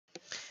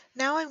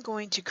Now I'm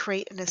going to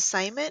create an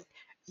assignment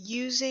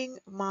using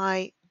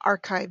my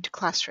archived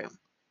classroom.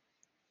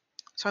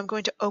 So I'm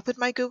going to open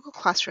my Google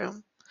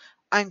Classroom.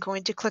 I'm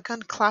going to click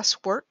on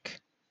Classwork,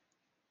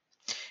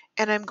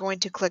 and I'm going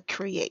to click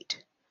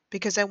Create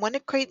because I want to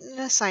create an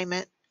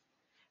assignment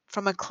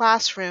from a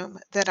classroom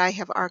that I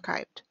have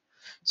archived.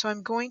 So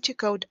I'm going to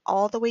go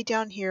all the way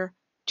down here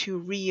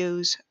to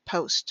Reuse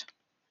Post.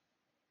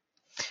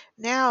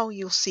 Now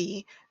you'll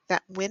see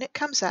that when it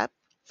comes up,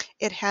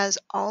 it has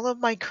all of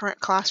my current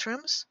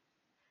classrooms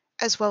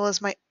as well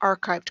as my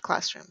archived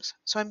classrooms.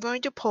 So I'm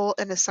going to pull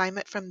an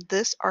assignment from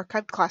this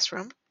archived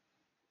classroom,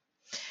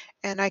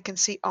 and I can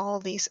see all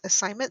these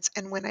assignments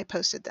and when I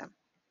posted them.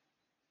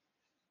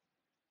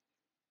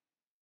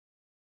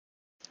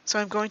 So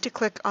I'm going to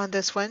click on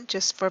this one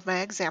just for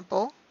my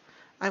example.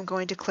 I'm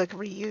going to click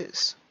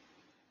Reuse.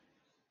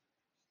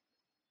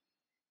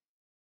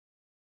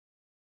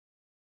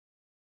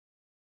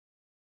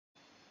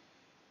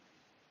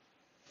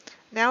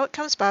 Now it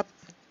comes up,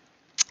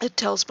 it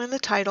tells me the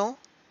title,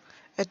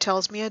 it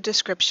tells me a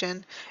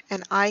description,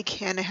 and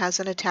it has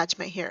an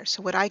attachment here.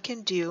 So what I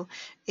can do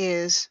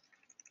is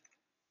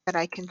that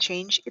I can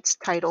change its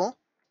title,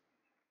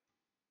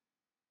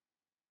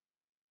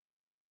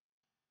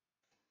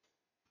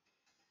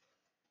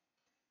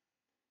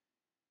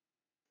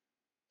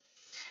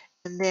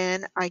 and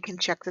then I can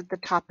check that the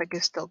topic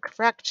is still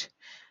correct.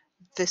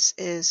 This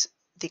is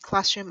the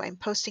classroom I'm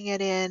posting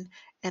it in,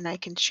 and I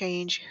can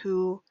change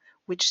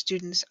which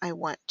students I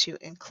want to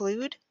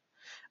include.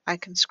 I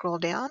can scroll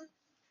down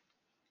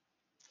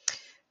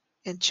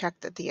and check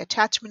that the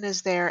attachment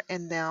is there,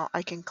 and now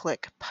I can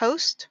click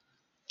Post,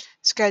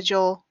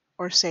 Schedule,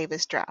 or Save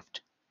as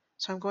Draft.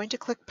 So I'm going to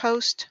click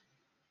Post,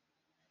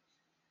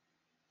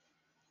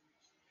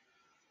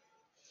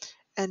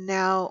 and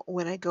now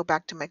when I go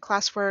back to my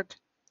classwork,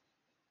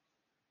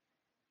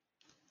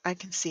 I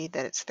can see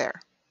that it's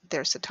there.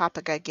 There's the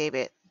topic I gave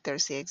it,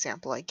 there's the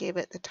example I gave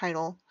it, the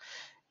title.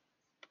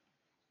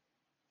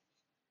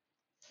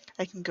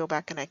 I can go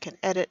back and I can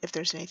edit if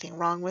there's anything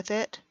wrong with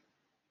it.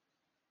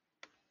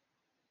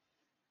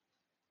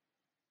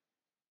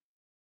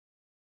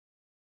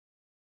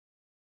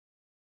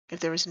 If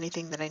there was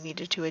anything that I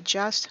needed to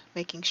adjust,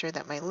 making sure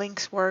that my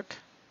links work.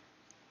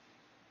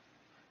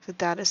 So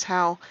that is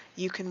how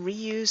you can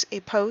reuse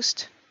a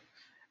post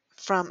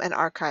from an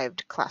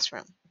archived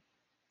classroom.